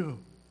save you.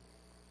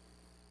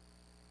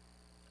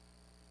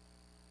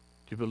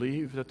 Do you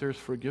believe that there's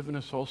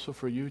forgiveness also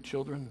for you,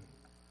 children?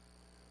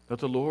 That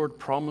the Lord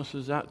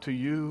promises that to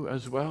you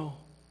as well?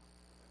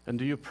 And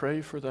do you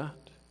pray for that?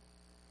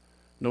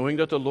 Knowing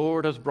that the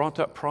Lord has brought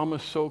that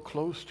promise so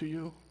close to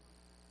you,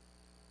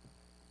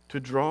 to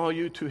draw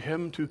you to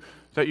Him,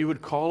 that you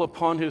would call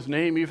upon His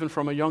name even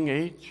from a young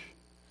age,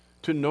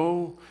 to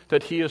know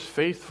that He is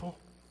faithful,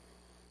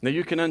 that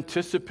you can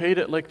anticipate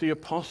it like the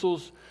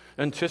apostles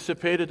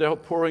anticipated the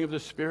outpouring of the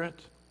Spirit.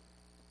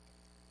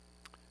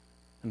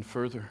 And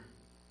further,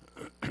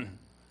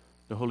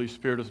 the Holy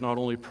Spirit is not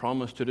only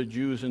promised to the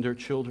Jews and their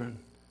children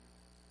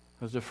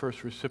as the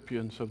first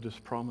recipients of this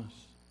promise,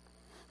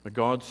 but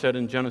God said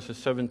in Genesis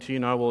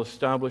 17, I will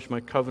establish my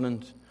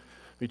covenant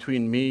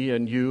between me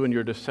and you and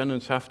your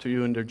descendants after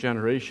you and their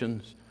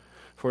generations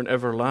for an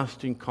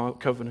everlasting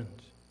covenant,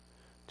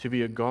 to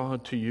be a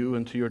God to you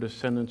and to your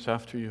descendants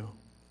after you.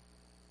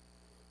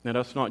 Now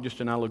that's not just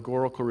an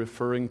allegorical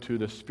referring to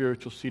the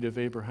spiritual seed of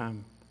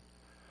Abraham,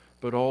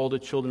 but all the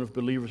children of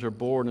believers are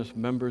born as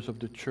members of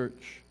the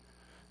church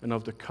and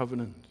of the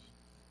covenant,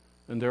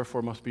 and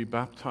therefore must be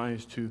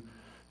baptized to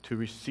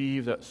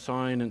receive that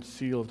sign and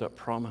seal of that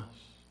promise,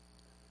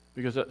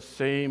 because that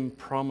same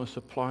promise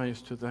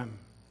applies to them.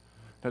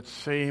 That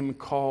same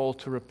call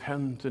to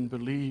repent and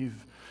believe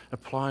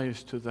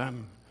applies to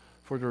them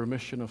for the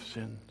remission of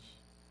sins.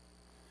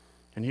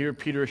 And here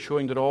Peter is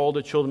showing that all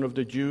the children of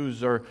the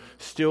Jews are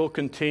still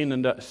contained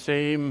in that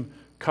same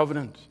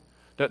covenant.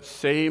 That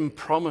same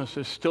promise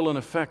is still in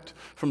effect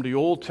from the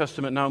Old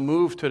Testament, now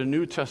moved to the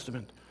New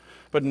Testament.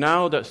 But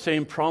now that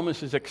same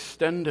promise is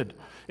extended.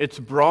 It's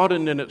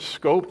broadened in its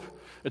scope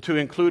to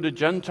include the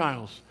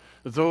Gentiles,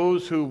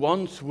 those who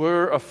once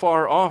were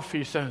afar off,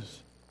 he says.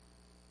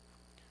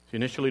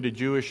 Initially, the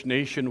Jewish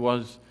nation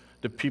was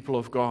the people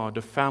of God,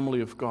 the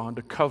family of God,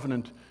 the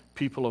covenant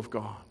people of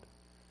God.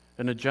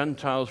 And the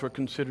Gentiles were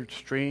considered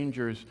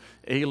strangers,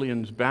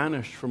 aliens,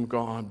 banished from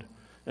God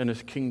and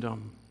His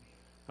kingdom,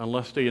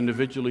 unless they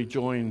individually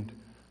joined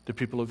the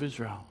people of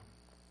Israel.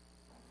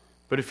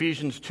 But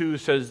Ephesians 2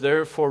 says,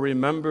 therefore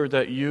remember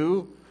that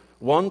you,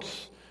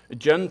 once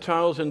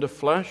Gentiles in the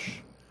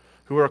flesh,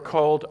 who are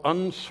called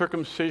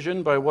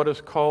uncircumcision by what is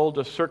called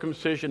the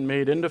circumcision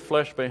made in the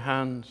flesh by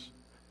hands,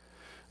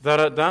 that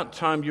at that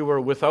time you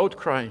were without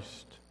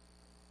Christ,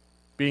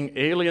 being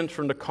aliens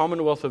from the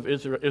commonwealth of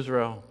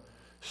Israel,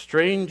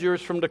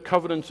 strangers from the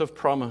covenants of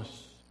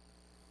promise,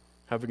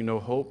 having no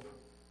hope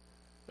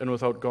and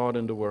without God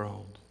in the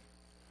world.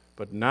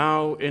 But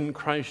now in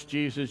Christ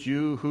Jesus,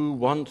 you who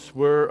once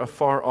were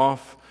afar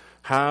off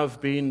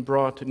have been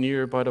brought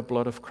near by the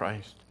blood of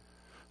Christ.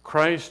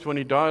 Christ, when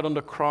He died on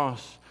the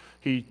cross,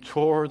 He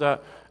tore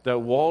that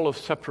wall of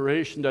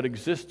separation that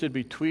existed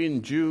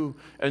between Jew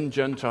and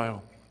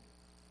Gentile.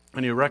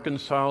 And He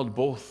reconciled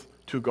both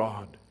to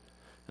God.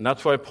 And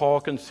that's why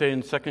Paul can say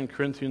in 2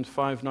 Corinthians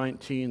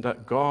 5:19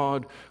 that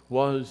God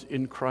was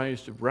in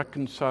Christ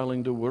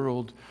reconciling the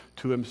world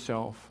to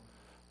Himself,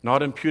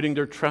 not imputing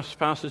their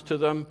trespasses to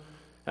them,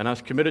 and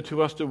has committed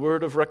to us the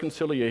word of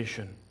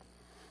reconciliation.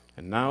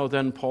 And now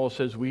then, Paul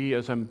says, we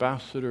as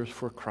ambassadors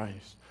for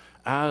Christ,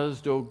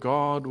 as though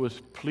God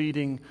was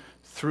pleading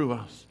through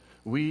us,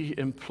 we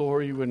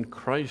implore you in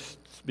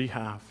Christ's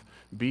behalf,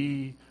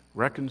 be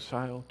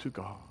reconciled to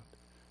God.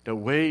 The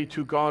way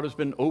to God has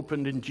been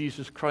opened in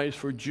Jesus Christ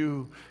for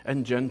Jew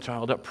and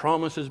Gentile. That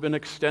promise has been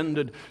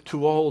extended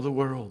to all the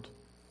world.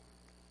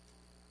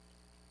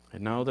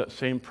 And now that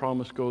same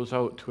promise goes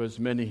out to as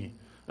many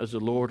as the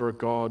Lord our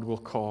God will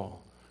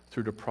call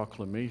through the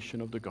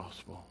proclamation of the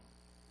gospel.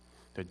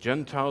 The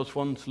Gentiles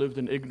once lived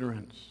in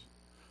ignorance,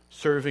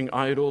 serving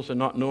idols and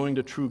not knowing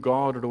the true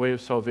God or the way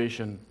of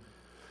salvation.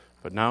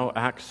 But now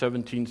Acts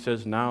 17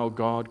 says, now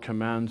God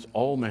commands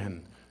all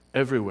men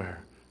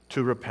everywhere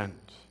to repent.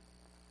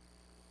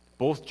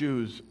 Both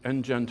Jews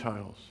and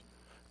Gentiles,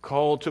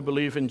 called to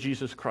believe in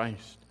Jesus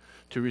Christ,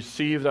 to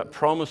receive that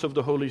promise of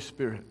the Holy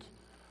Spirit,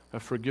 a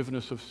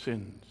forgiveness of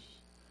sins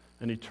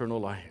and eternal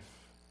life.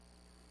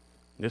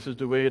 This is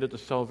the way that the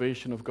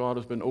salvation of God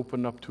has been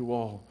opened up to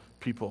all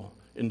people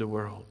in the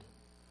world.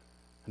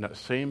 And that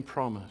same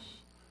promise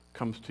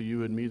comes to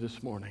you and me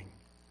this morning.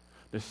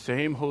 The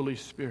same Holy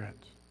Spirit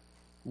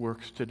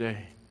works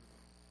today.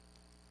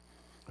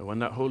 And when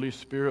that Holy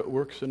Spirit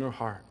works in our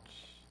hearts,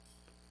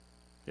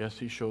 yes,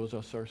 He shows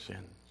us our sins.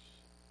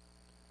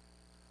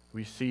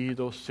 We see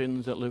those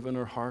sins that live in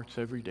our hearts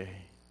every day.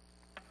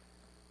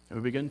 And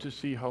we begin to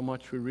see how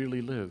much we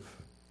really live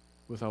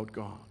without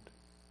God.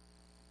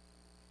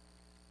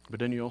 But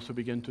then you also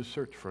begin to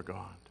search for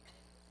God.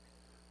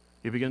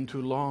 You begin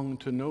to long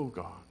to know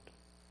God.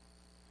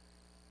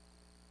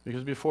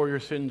 Because before, your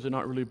sins do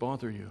not really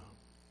bother you.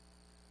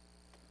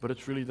 But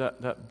it's really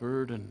that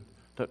burden,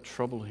 that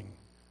troubling,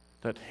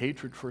 that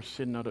hatred for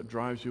sin now that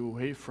drives you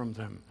away from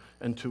them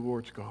and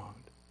towards God.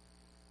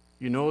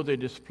 You know they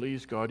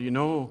displease God. You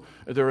know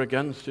they're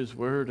against His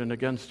word and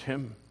against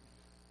Him.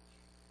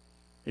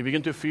 You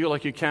begin to feel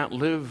like you can't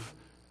live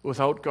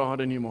without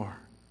God anymore.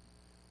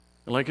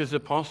 And like His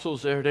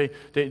apostles there,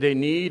 they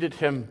needed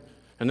Him.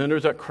 And then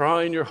there's that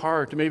cry in your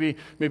heart,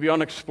 maybe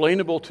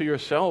unexplainable to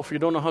yourself. You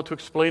don't know how to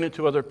explain it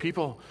to other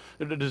people.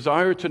 The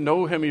desire to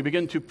know Him, you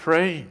begin to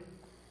pray.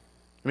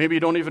 Maybe you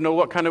don't even know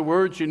what kind of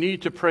words you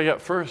need to pray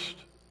at first.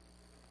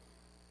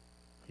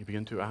 You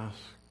begin to ask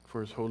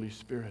for His Holy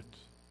Spirit.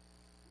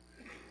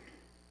 You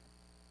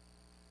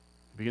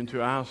begin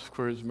to ask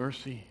for His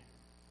mercy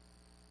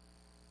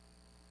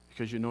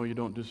because you know you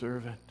don't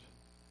deserve it.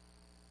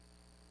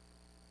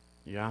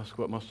 You ask,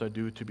 what must I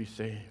do to be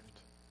saved?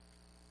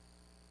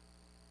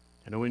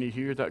 And when you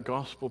hear that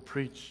gospel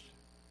preached,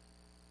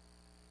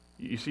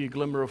 you see a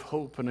glimmer of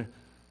hope, and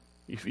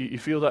you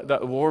feel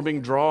that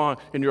warming draw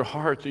in your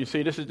heart. You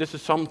say, this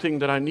is something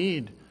that I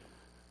need.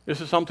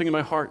 This is something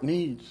my heart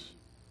needs.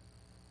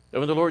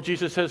 And when the Lord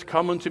Jesus says,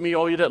 come unto me,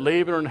 all you that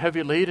labor and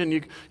heavy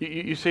laden,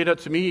 you say that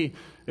to me,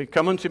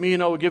 come unto me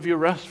and I will give you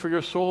rest for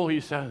your soul, He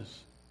says.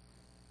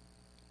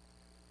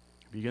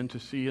 Begin to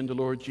see in the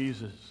Lord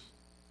Jesus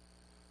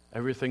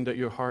everything that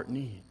your heart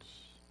needs.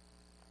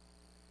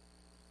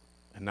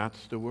 And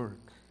that's the work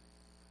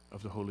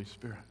of the Holy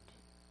Spirit.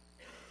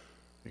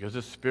 Because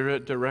the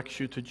Spirit directs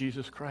you to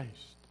Jesus Christ.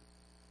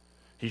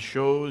 He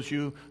shows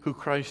you who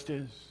Christ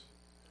is.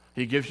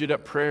 He gives you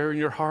that prayer in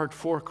your heart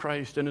for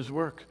Christ and His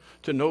work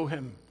to know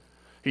Him.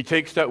 He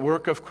takes that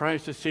work of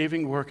Christ, the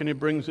saving work, and He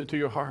brings it to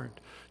your heart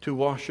to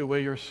wash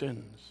away your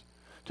sins,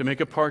 to make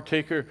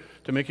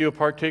you a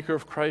partaker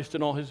of Christ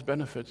and all His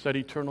benefits, that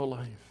eternal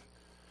life,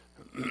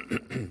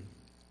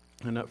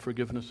 and that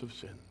forgiveness of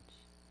sins.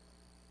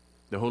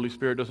 The Holy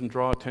Spirit doesn't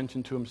draw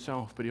attention to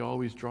Himself, but He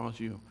always draws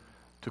you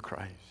to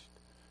Christ,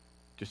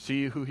 to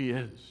see who He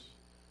is,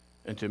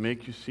 and to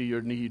make you see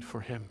your need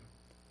for Him,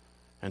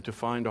 and to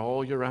find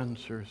all your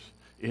answers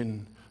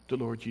in the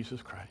Lord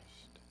Jesus Christ.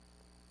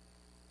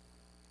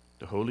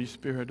 The Holy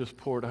Spirit is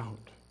poured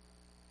out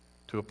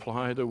to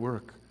apply the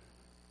work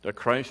that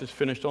Christ has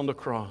finished on the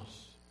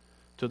cross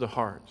to the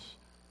hearts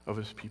of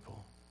His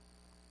people.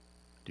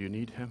 Do you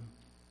need Him?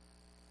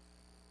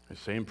 The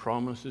same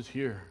promise is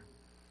here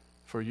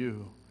for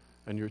you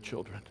and your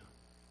children.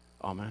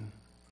 Amen.